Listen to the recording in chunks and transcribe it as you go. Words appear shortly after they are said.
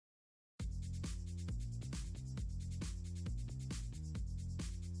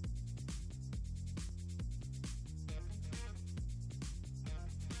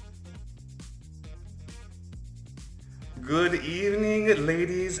Good evening,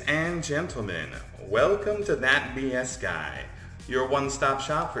 ladies and gentlemen. Welcome to That BS Guy, your one-stop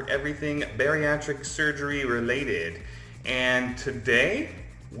shop for everything bariatric surgery related. And today,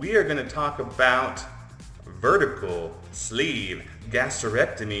 we are going to talk about vertical sleeve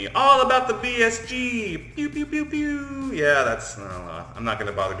gastrectomy, all about the VSG. Pew, pew, pew, pew. Yeah, that's, I'm not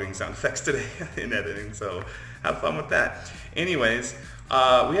going to bother doing sound effects today in editing, so have fun with that. Anyways,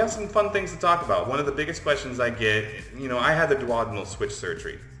 we have some fun things to talk about. One of the biggest questions I get, I had the duodenal switch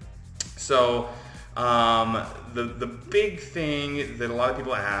surgery. So the big thing that a lot of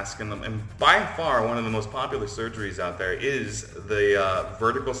people ask, and by far one of the most popular surgeries out there, is the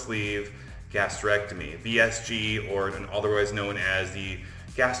vertical sleeve gastrectomy, VSG, or otherwise known as the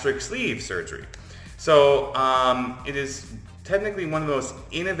gastric sleeve surgery. So it is technically one of the most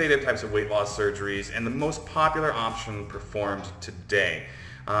innovative types of weight loss surgeries and the most popular option performed today.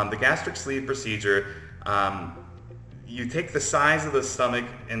 The gastric sleeve procedure, you take the size of the stomach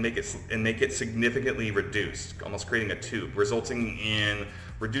and make it significantly reduced, almost creating a tube, resulting in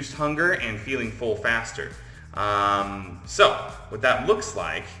reduced hunger and feeling full faster. So what that looks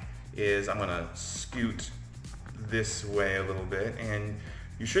like is, I'm going to scoot this way a little bit, and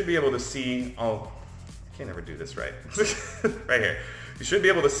you should be able to see, I can't ever do this right, right here. You should be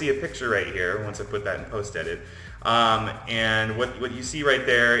able to see a picture right here once I put that in post-edit. And what you see right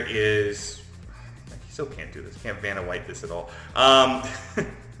there is, I still can't do this, can't Vanna White this at all. What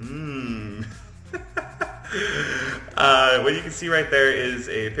you can see right there is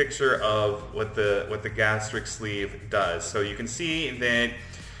a picture of what the gastric sleeve does. So you can see that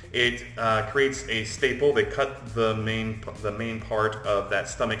it creates a staple. They cut the main part of that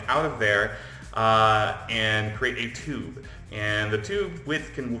stomach out of there and create a tube. And the tube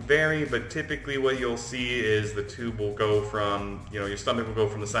width can vary, but typically what you'll see is the tube will go from, your stomach will go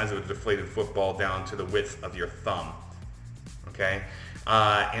from the size of a deflated football down to the width of your thumb. Okay?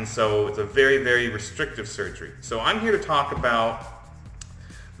 And so it's a very, very restrictive surgery. So I'm here to talk about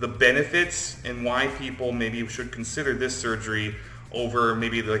the benefits and why people maybe should consider this surgery over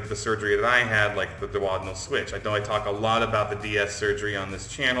maybe like the surgery that I had, like the duodenal switch. I know I talk a lot about the DS surgery on this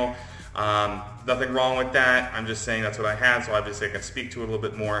channel. Nothing wrong with that. I'm just saying that's what I had, so obviously I can speak to it a little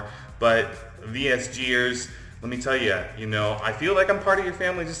bit more. But VSGers, let me tell you, I feel like I'm part of your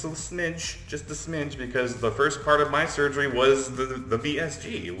family just a smidge, because the first part of my surgery was the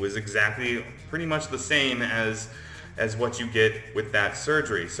VSG. It was exactly pretty much the same as what you get with that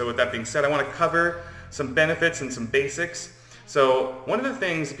surgery. So with that being said, I want to cover some benefits and some basics. So one of the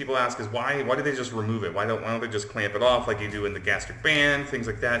things that people ask is why do they just remove it? Why don't they just clamp it off like you do in the gastric band, things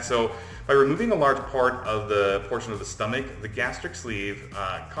like that? So by removing a large part of the portion of the stomach, the gastric sleeve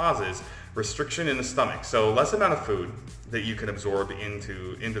causes restriction in the stomach. So less amount of food that you can absorb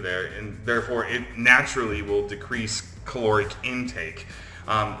into there, and therefore it naturally will decrease caloric intake,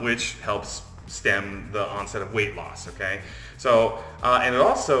 which helps stem the onset of weight loss, okay? So, and it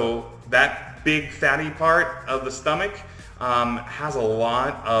also, that big fatty part of the stomach has a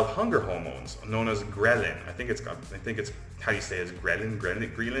lot of hunger hormones known as ghrelin. I think it's how you say it is ghrelin.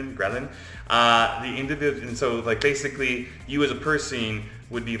 The individual, and so like basically you as a person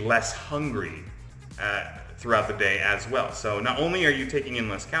would be less hungry throughout the day as well. So not only are you taking in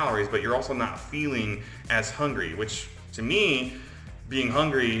less calories, but you're also not feeling as hungry, which to me, being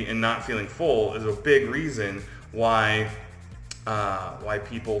hungry and not feeling full is a big reason why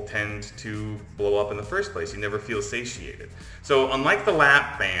people tend to blow up in the first place. You never feel satiated. So unlike the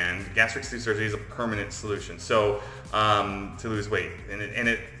lap band, gastric sleeve surgery is a permanent solution. So to lose weight, and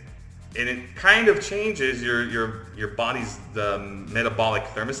it kind of changes your body's metabolic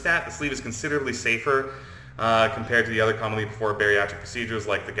thermostat. The sleeve is considerably safer compared to the other commonly performed bariatric procedures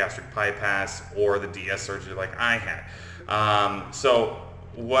like the gastric bypass or the DS surgery like I had. So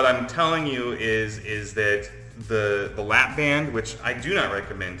what I'm telling you is that the lap band, which I do not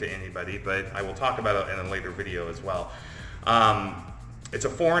recommend to anybody, but I will talk about it in a later video as well. It's a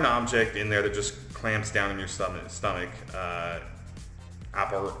foreign object in there that just clamps down in your stomach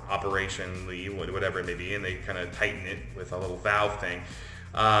operationally, whatever it may be, and they kind of tighten it with a little valve thing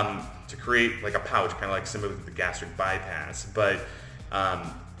to create like a pouch, kind of like similar to the gastric bypass. But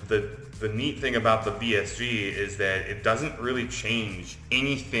the neat thing about the VSG is that it doesn't really change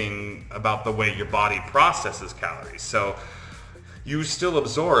anything about the way your body processes calories. So you still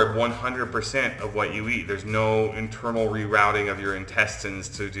absorb 100% of what you eat. There's no internal rerouting of your intestines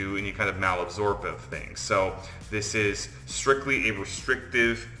to do any kind of malabsorptive thing. So this is strictly a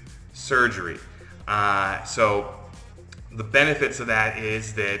restrictive surgery. So the benefits of that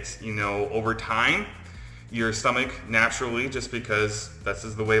is that, over time, your stomach naturally, just because that's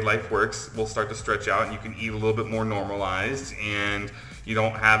just the way life works, will start to stretch out, and you can eat a little bit more normalized, and you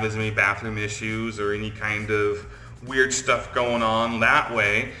don't have as many bathroom issues or any kind of weird stuff going on that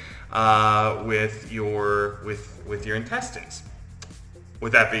way with your intestines.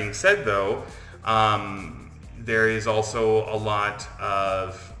 With that being said, though, there is also a lot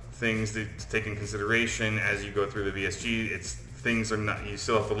of things to take in consideration as you go through the VSG. Things are not, you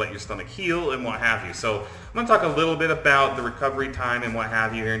still have to let your stomach heal and what have you. So I'm going to talk a little bit about the recovery time and what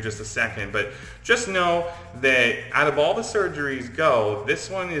have you here in just a second, but just know that out of all the surgeries this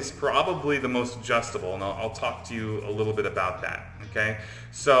one is probably the most adjustable, and I'll talk to you a little bit about that, okay?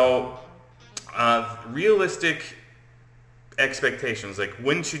 So realistic expectations, like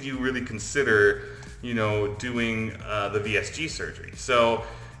when should you really consider, doing the VSG surgery? So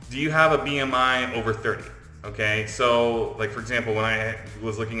do you have a BMI over 30? Okay, so like for example, when I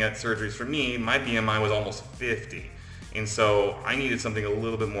was looking at surgeries for me, my BMI was almost 50, and so I needed something a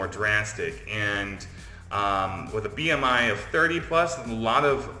little bit more drastic. And with a BMI of 30 plus, a lot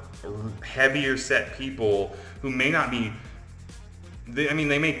of heavier set people who may not be,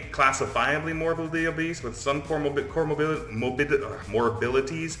 they may classifiably morbidly obese with some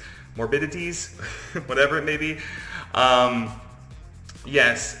morbidities, whatever it may be.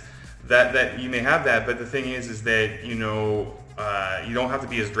 Yes. That you may have that, but the thing is that you don't have to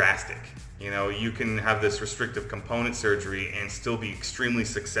be as drastic. You can have this restrictive component surgery and still be extremely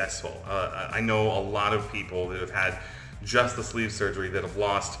successful. I know a lot of people that have had just the sleeve surgery that have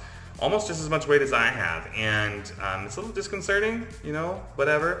lost almost just as much weight as I have, and it's a little disconcerting,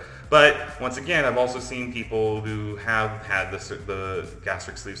 whatever. But once again, I've also seen people who have had the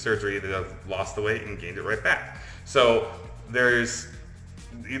gastric sleeve surgery that have lost the weight and gained it right back. So there's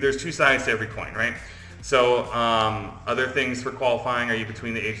two sides to every coin, right? So other things for qualifying, are you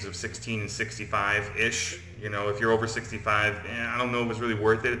between the ages of 16 and 65-ish? If you're over 65, I don't know if it's really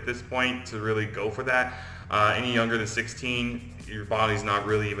worth it at this point to really go for that. Any younger than 16, your body's not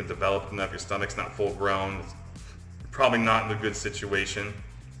really even developed enough, your stomach's not full grown, it's probably not in a good situation.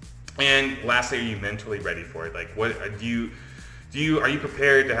 And lastly, are you mentally ready for it? Like, what are you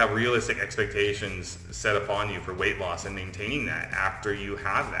prepared to have realistic expectations set upon you for weight loss and maintaining that after you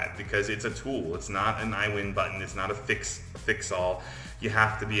have that? Because it's a tool. It's not an I win button. It's not a fix all. You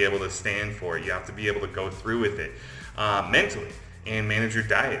have to be able to stand for it. You have to be able to go through with it mentally and manage your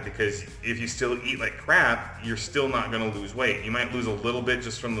diet, because if you still eat like crap, you're still not going to lose weight. You might lose a little bit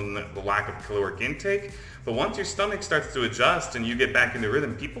just from the lack of caloric intake, but once your stomach starts to adjust and you get back into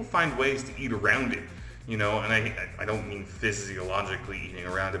rhythm, people find ways to eat around it. And I don't mean physiologically eating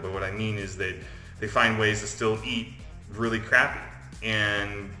around it, but what I mean is that they find ways to still eat really crappy,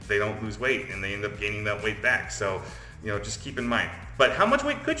 and they don't lose weight, and they end up gaining that weight back. So, just keep in mind. But how much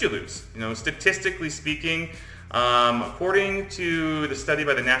weight could you lose? Statistically speaking, according to the study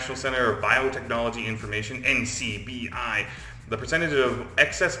by the National Center of Biotechnology Information, NCBI, the percentage of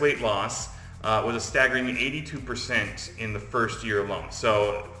excess weight loss was a staggering 82% in the first year alone.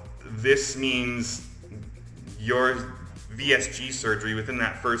 So this means your VSG surgery within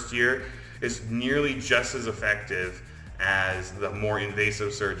that first year is nearly just as effective as the more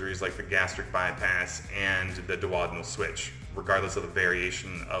invasive surgeries like the gastric bypass and the duodenal switch, regardless of the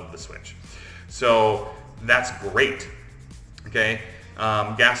variation of the switch. So that's great, okay?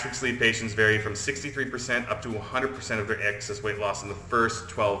 Gastric sleeve patients vary from 63% up to 100% of their excess weight loss in the first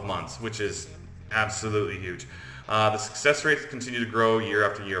 12 months, which is absolutely huge. The success rates continue to grow year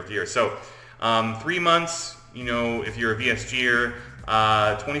after year after year. So 3 months, if you're a VSGer,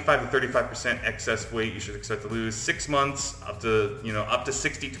 25 to 35% excess weight you should expect to lose. 6 months, up to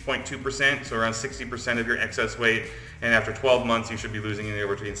 60.2%, so around 60% of your excess weight. And after 12 months, you should be losing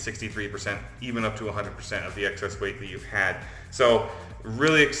anywhere between 63%, even up to 100% of the excess weight that you've had. So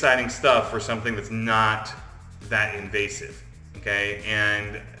really exciting stuff for something that's not that invasive, okay?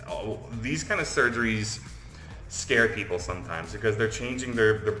 And these kind of surgeries scare people sometimes because they're changing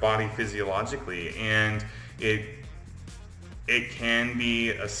their body physiologically, and it can be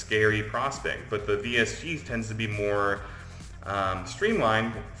a scary prospect. But the VSG tends to be more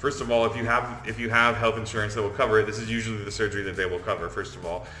streamlined. First of all, if you have health insurance that will cover it, this is usually the surgery that they will cover, first of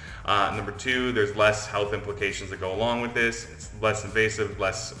all. Number two, there's less health implications that go along with this. It's less invasive,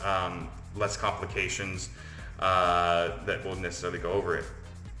 less complications that won't necessarily go over it.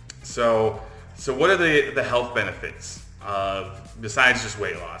 So what are the health benefits besides just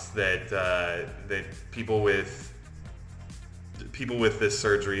weight loss that people with this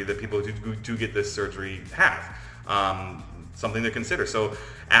surgery, that people who do get this surgery have? something to consider. So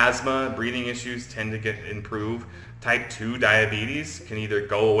asthma, breathing issues tend to improve. Type 2 diabetes can either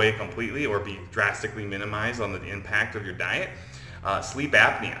go away completely or be drastically minimized on the impact of your diet. Sleep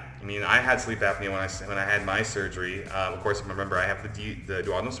apnea. I mean, I had sleep apnea when I had my surgery. Of course, remember I have the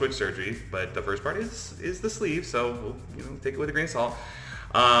duodenal switch surgery, but the first part is the sleeve, so we'll, take it with a grain of salt.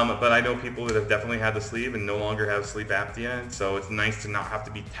 But I know people that have definitely had the sleeve and no longer have sleep apnea, so it's nice to not have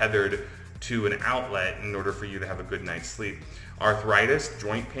to be tethered to an outlet in order for you to have a good night's sleep. Arthritis,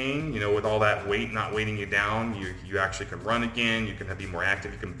 joint pain, with all that weight not weighting you down, you actually can run again, you can be more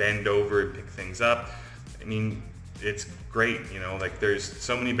active, you can bend over and pick things up. I mean, it's great, like there's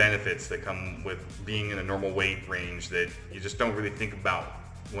so many benefits that come with being in a normal weight range that you just don't really think about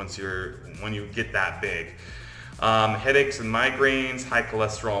when you get that big. Headaches and migraines, high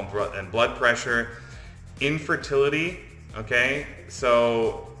cholesterol and blood pressure, infertility, okay?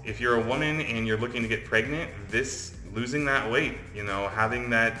 So if you're a woman and you're looking to get pregnant, losing that weight, having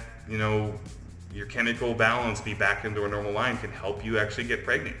that, your chemical balance be back into a normal line can help you actually get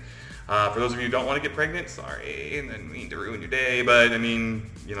pregnant. For those of you who don't want to get pregnant, sorry, and didn't mean to ruin your day, but I mean,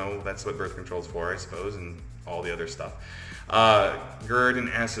 that's what birth control is for, I suppose, and all the other stuff. GERD and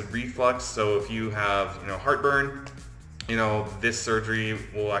acid reflux. So if you have, heartburn, this surgery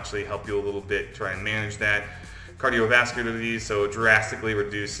will actually help you a little bit try and manage that. Cardiovascular disease, so it drastically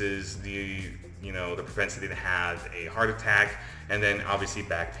reduces the propensity to have a heart attack, and then obviously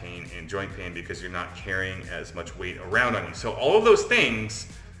back pain and joint pain because you're not carrying as much weight around on you. So all of those things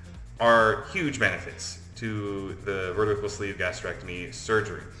are huge benefits to the vertical sleeve gastrectomy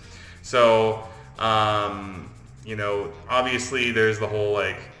surgery. So, obviously there's the whole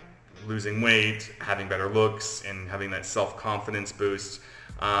losing weight, having better looks, and having that self-confidence boost.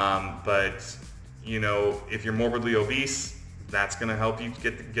 But if you're morbidly obese, that's going to help you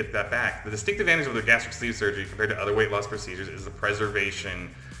get that back. The distinct advantage of the gastric sleeve surgery compared to other weight loss procedures is the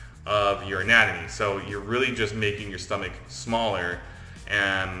preservation of your anatomy. So you're really just making your stomach smaller,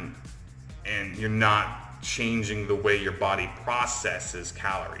 and you're not changing the way your body processes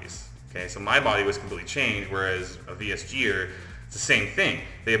calories. Okay, so my body was completely changed, whereas a VSGer, it's the same thing.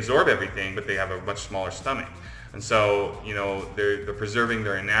 They absorb everything, but they have a much smaller stomach. And so, they're preserving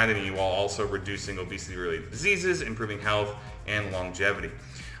their anatomy while also reducing obesity-related diseases, improving health, and longevity.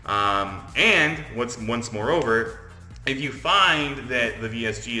 And once moreover, if you find that the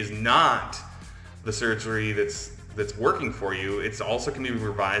VSG is not the surgery that's working for you, it's also can be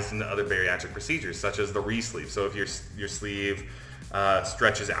revised into other bariatric procedures, such as the re-sleeve. So if your sleeve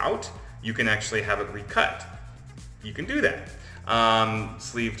stretches out, you can actually have it recut. You can do that.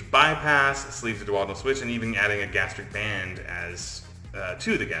 Sleeve to bypass, sleeve to duodenal switch, and even adding a gastric band as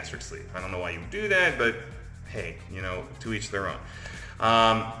to the gastric sleeve. I don't know why you would do that, but hey, to each their own.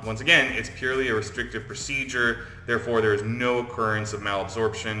 Once again, it's purely a restrictive procedure, therefore there is no occurrence of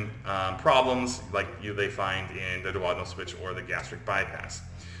malabsorption problems like they find in the duodenal switch or the gastric bypass.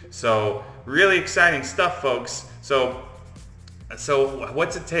 So really exciting stuff, folks. So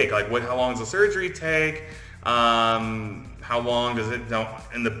what's it take? How long does the surgery take? How long does it,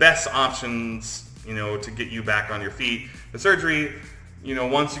 and the best options, to get you back on your feet. The surgery,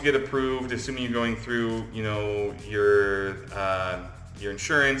 once you get approved, assuming you're going through, your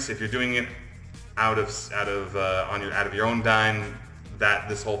insurance, if you're doing it out of your own dime, that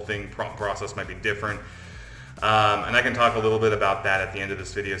this whole process might be different. And I can talk a little bit about that at the end of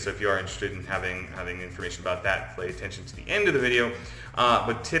this video. So if you are interested in having information about that, pay attention to the end of the video.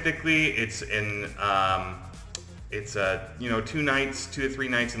 But typically, it's 2 to 3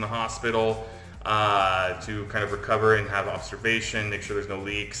 nights in the hospital to kind of recover and have observation, make sure there's no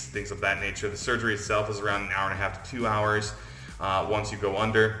leaks, things of that nature. The surgery itself is around 1.5 hours to 2 hours once you go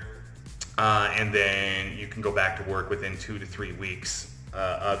under, and then you can go back to work within 2 to 3 weeks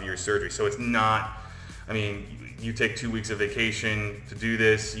of your surgery. So it's not, you take 2 weeks of vacation to do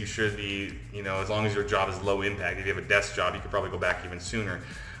this, you should be, as long as your job is low impact. If you have a desk job, you could probably go back even sooner.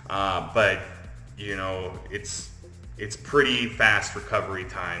 But it's pretty fast recovery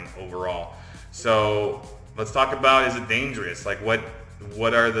time overall. So let's talk about, is it dangerous?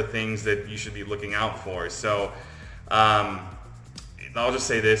 What are the things that you should be looking out for? So I'll just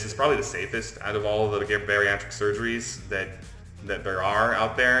say this, it's probably the safest out of all of the bariatric surgeries that there are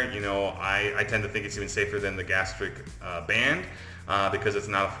out there. I tend to think it's even safer than the gastric band because it's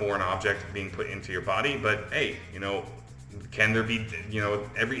not a foreign object being put into your body. But hey, can there be,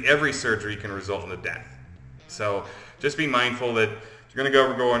 every surgery can result in a death. So just be mindful that if you're going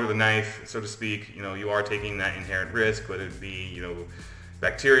to go under the knife, so to speak, you are taking that inherent risk, whether it be,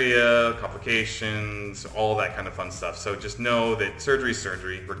 bacteria, complications, all that kind of fun stuff. So just know that surgery is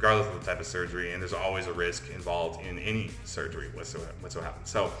surgery, regardless of the type of surgery, and there's always a risk involved in any surgery whatsoever.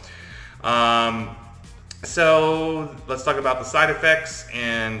 So let's talk about the side effects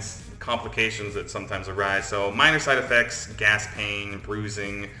and complications that sometimes arise. So minor side effects: gas pain,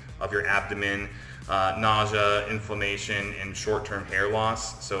 bruising of your abdomen, nausea, inflammation, and short-term hair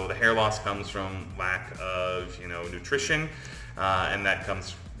loss. So the hair loss comes from lack of nutrition, and that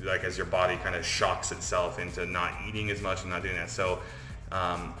comes like as your body kind of shocks itself into not eating as much and not doing that. So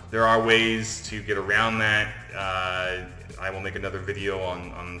there are ways to get around that. I will make another video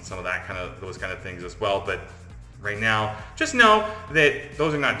on some of those kind of things as well. But right now, just know that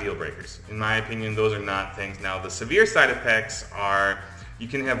those are not deal breakers. In my opinion, those are not things. Now, the severe side effects are, you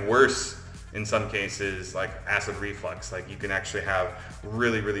can have worse in some cases, like acid reflux. Like you can actually have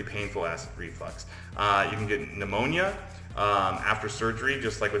really, really painful acid reflux. You can get pneumonia after surgery.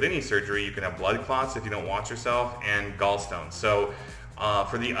 Just like with any surgery, you can have blood clots if you don't watch yourself, and gallstones. So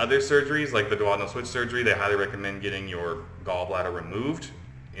for the other surgeries, like the duodenal switch surgery, they highly recommend getting your gallbladder removed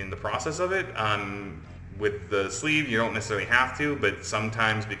in the process of it. With the sleeve, you don't necessarily have to, but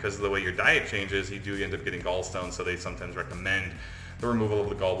sometimes because of the way your diet changes, you do end up getting gallstones, so they sometimes recommend the removal of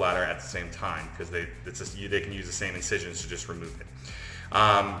the gallbladder at the same time, because they can use the same incisions to just remove it.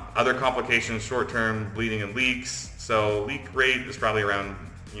 Other complications: short-term bleeding and leaks. So leak rate is probably around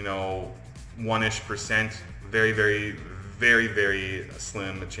 1-ish%. Very, very, very, very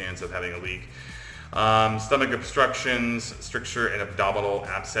slim chance of having a leak. Stomach obstructions, stricture and abdominal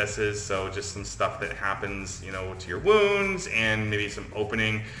abscesses, so just some stuff that happens, to your wounds, and maybe some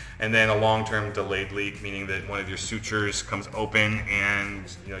opening, and then a long-term delayed leak, meaning that one of your sutures comes open, and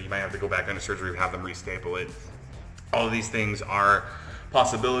you might have to go back under surgery and have them restaple it. All of these things are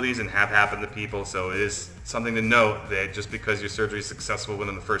possibilities and have happened to people, so it is something to note that just because your surgery is successful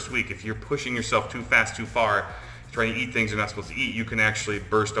within the first week, if you're pushing yourself too fast, too far, trying to eat things you're not supposed to eat, you can actually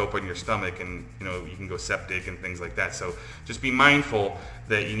burst open your stomach, and you can go septic and things like that. So just be mindful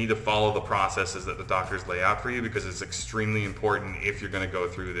that you need to follow the processes that the doctors lay out for you, because it's extremely important if you're going to go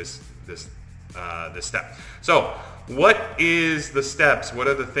through this step. So what is the steps? What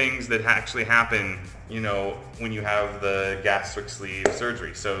are the things that actually happen when you have the gastric sleeve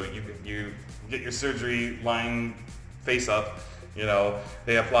surgery? So you get your surgery lying face up.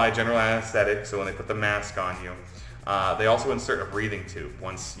 They apply general anesthetic, so when they put the mask on you, they also insert a breathing tube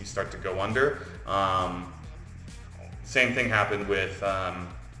once you start to go under. Same thing happened with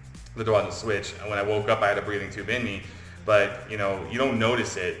the duodenal switch. When I woke up, I had a breathing tube in me, but you don't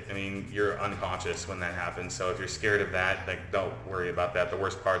notice it. I mean, you're unconscious when that happens. So if you're scared of that, don't worry about that. The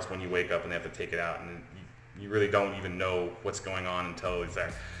worst part's when you wake up and they have to take it out, and you really don't even know what's going on until it's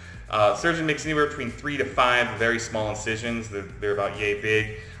there. Surgeon makes anywhere between 3 to 5 very small incisions. They're about yay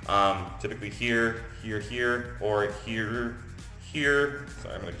big. Typically here, here, here, or here, here.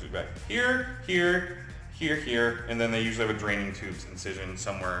 Sorry, I'm going to do back. Here, here, here, here, and then they usually have a draining tubes incision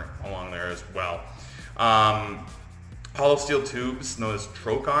somewhere along there as well. Hollow steel tubes, known as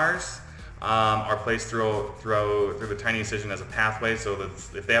trocars, are placed through the tiny incision as a pathway. So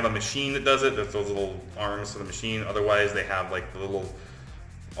that if they have a machine that does it, there's those little arms for the machine. Otherwise, they have like the little,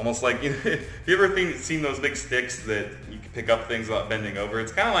 almost like, have you ever seen those big sticks that you can pick up things without bending over?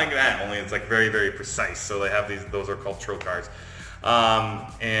 It's kind of like that, only it's like very, very precise. So they have those are called trocars.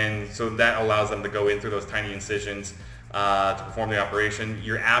 And so that allows them to go in through those tiny incisions to perform the operation.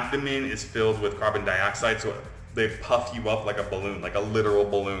 Your abdomen is filled with carbon dioxide, so they puff you up like a balloon, like a literal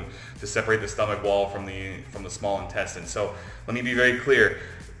balloon, to separate the stomach wall from the small intestine. So let me be very clear,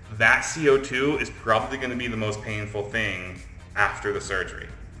 that CO2 is probably going to be the most painful thing after the surgery.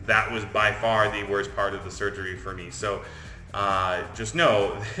 That was by far the worst part of the surgery for me. So just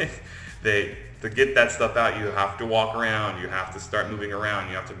know that to get that stuff out, you have to walk around, you have to start moving around,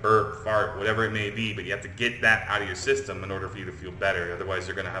 you have to burp, fart, whatever it may be, but you have to get that out of your system in order for you to feel better. Otherwise,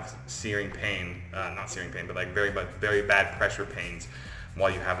 you're going to have searing pain, not searing pain, but like very bad pressure pains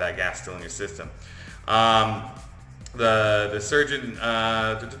while you have that gas still in your system. The surgeon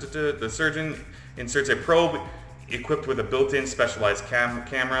inserts a probe equipped with a built-in specialized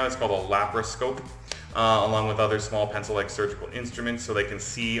camera. It's called a laparoscope, along with other small pencil-like surgical instruments, so they can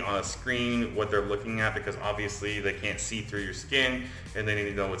see on a screen what they're looking at, because obviously they can't see through your skin and they need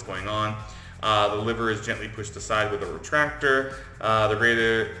to know what's going on. The liver is gently pushed aside with a retractor.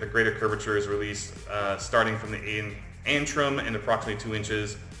 The greater curvature is released starting from the antrum and approximately 2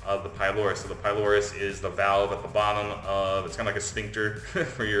 inches of the pylorus. So the pylorus is the valve at the bottom of, it's kind of like a sphincter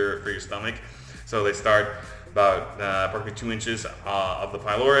for your stomach. So they start about approximately 2 inches of the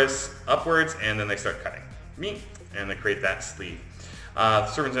pylorus upwards, and then they start cutting meat, and they create that sleeve. The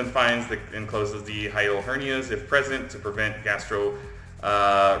surgeon then finds and closes the hiatal hernias if present to prevent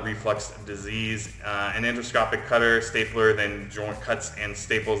reflux disease. An endoscopic cutter stapler then joint cuts and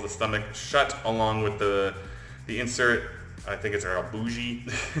staples the stomach shut along with the insert. I think it's a bougie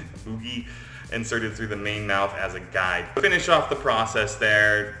inserted through the main mouth as a guide. Finish off the process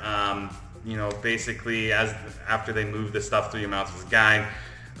there. You know, basically after they move the stuff through your mouth as a guide,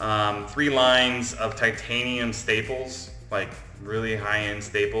 3 lines of titanium staples, like really high-end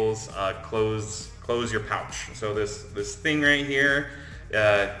staples, close your pouch. So this thing right here,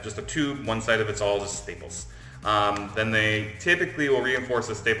 just a tube, one side of it's all just staples. Then they typically will reinforce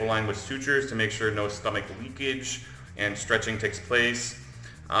the staple line with sutures to make sure no stomach leakage and stretching takes place.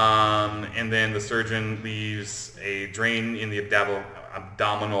 And then the surgeon leaves a drain in the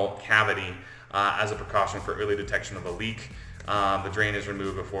abdominal cavity as a precaution for early detection of a leak. The drain is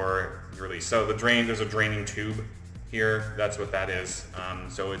removed before release. So there's a draining tube here. That's what that is.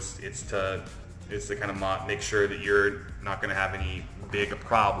 So it's to kind of make sure that you're not going to have any big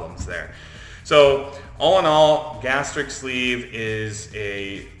problems there. So all in all, gastric sleeve is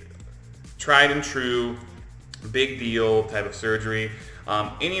a tried and true, big deal type of surgery.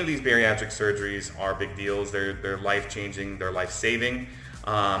 Any of these bariatric surgeries are big deals. They're life-changing, they're life-saving.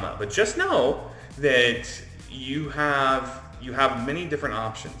 But just know that you have many different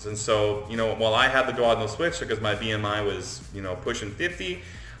options. And so, you know, while I had the duodenal switch because my BMI was, you know, pushing 50,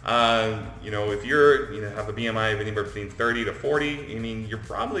 you know, if you have a BMI of anywhere between 30 to 40, I mean, you're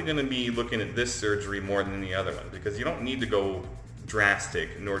probably going to be looking at this surgery more than any other one, because you don't need to go drastic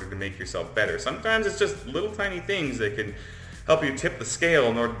in order to make yourself better. Sometimes it's just little tiny things that can help you tip the scale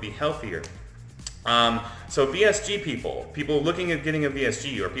in order to be healthier. So VSG people looking at getting a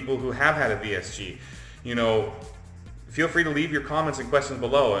VSG, or people who have had a VSG, you know, feel free to leave your comments and questions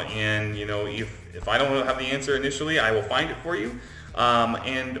below. And, you know, if I don't have the answer initially, I will find it for you.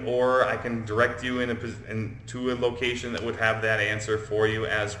 Or I can direct you to a location that would have that answer for you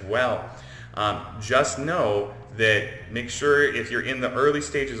as well. Just know that make sure if you're in the early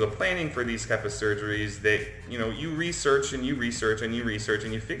stages of planning for these type of surgeries that, you know, you research and you research and you research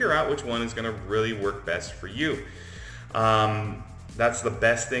and you figure out which one is going to really work best for you. That's the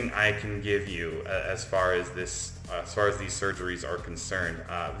best thing I can give you as far as these surgeries are concerned.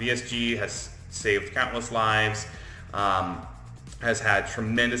 VSG has saved countless lives, has had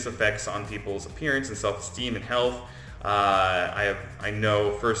tremendous effects on people's appearance and self-esteem and health. I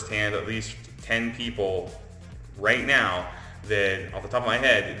know firsthand at least 10 people right now that, off the top of my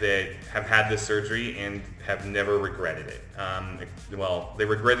head, that have had this surgery and have never regretted it. Well, they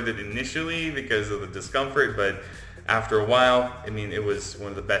regretted it initially because of the discomfort, but after a while, I mean, it was one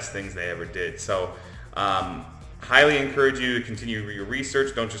of the best things they ever did. So, highly encourage you to continue your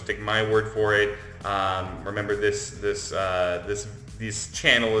research. Don't just take my word for it. Remember, this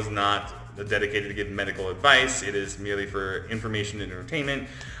channel is not dedicated to give medical advice. It is merely for information and entertainment.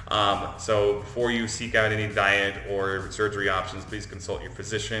 So before you seek out any diet or surgery options, please consult your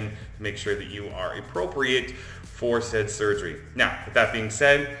physician to make sure that you are appropriate for said surgery. Now, with that being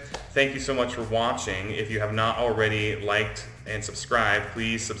said, thank you so much for watching. If you have not already liked and subscribed,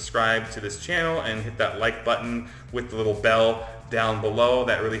 please subscribe to this channel and hit that like button with the little bell down below.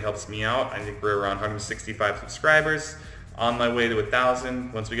 That really helps me out. I think we're around 165 subscribers. On my way to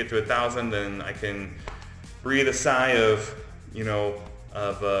 1,000. Once we get to 1,000, then I can breathe a sigh of, you know,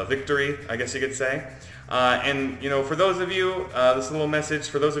 victory, I guess you could say. And, you know, for those of you, this little message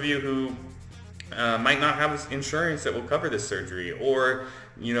for those of you who might not have insurance that will cover this surgery, or,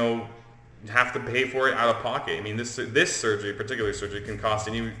 you know, have to pay for it out of pocket. I mean, this particular surgery can cost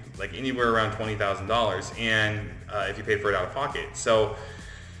anywhere around $20,000, and if you pay for it out of pocket. So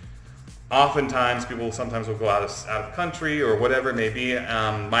oftentimes, people sometimes will go out of country or whatever it may be.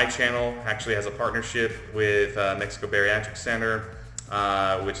 My channel actually has a partnership with Mexico Bariatric Center,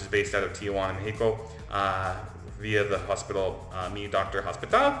 which is based out of Tijuana, Mexico, via the hospital, Mi Doctor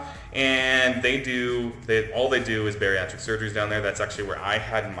Hospital, and all they do is bariatric surgeries down there. That's actually where I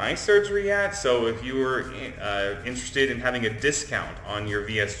had my surgery at. So if you were interested in having a discount on your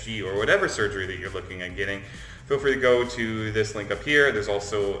VSG or whatever surgery that you're looking at getting, feel free to go to this link up here. There's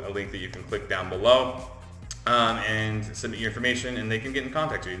also a link that you can click down below and submit your information, and they can get in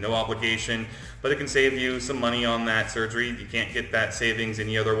contact with you. No obligation, but it can save you some money on that surgery. You can't get that savings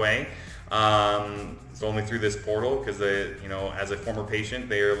any other way. It's only through this portal, because you know, as a former patient,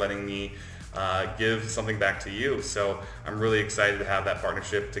 they are letting me give something back to you. So I'm really excited to have that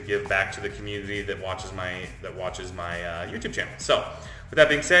partnership to give back to the community that watches my YouTube channel. So with that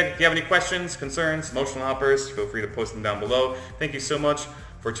being said, if you have any questions, concerns, emotional outbursts, feel free to post them down below. Thank you so much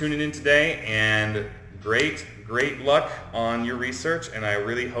for tuning in today, and great luck on your research, and I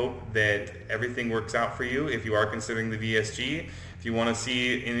really hope that everything works out for you if you are considering the VSG. If you want to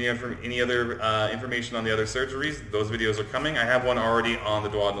see any other information on the other surgeries, those videos are coming. I have one already on the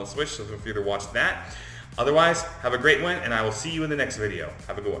duodenal switch, so feel free to watch that. Otherwise, have a great one, and I will see you in the next video.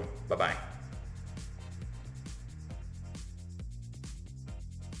 Have a good one. Bye-bye.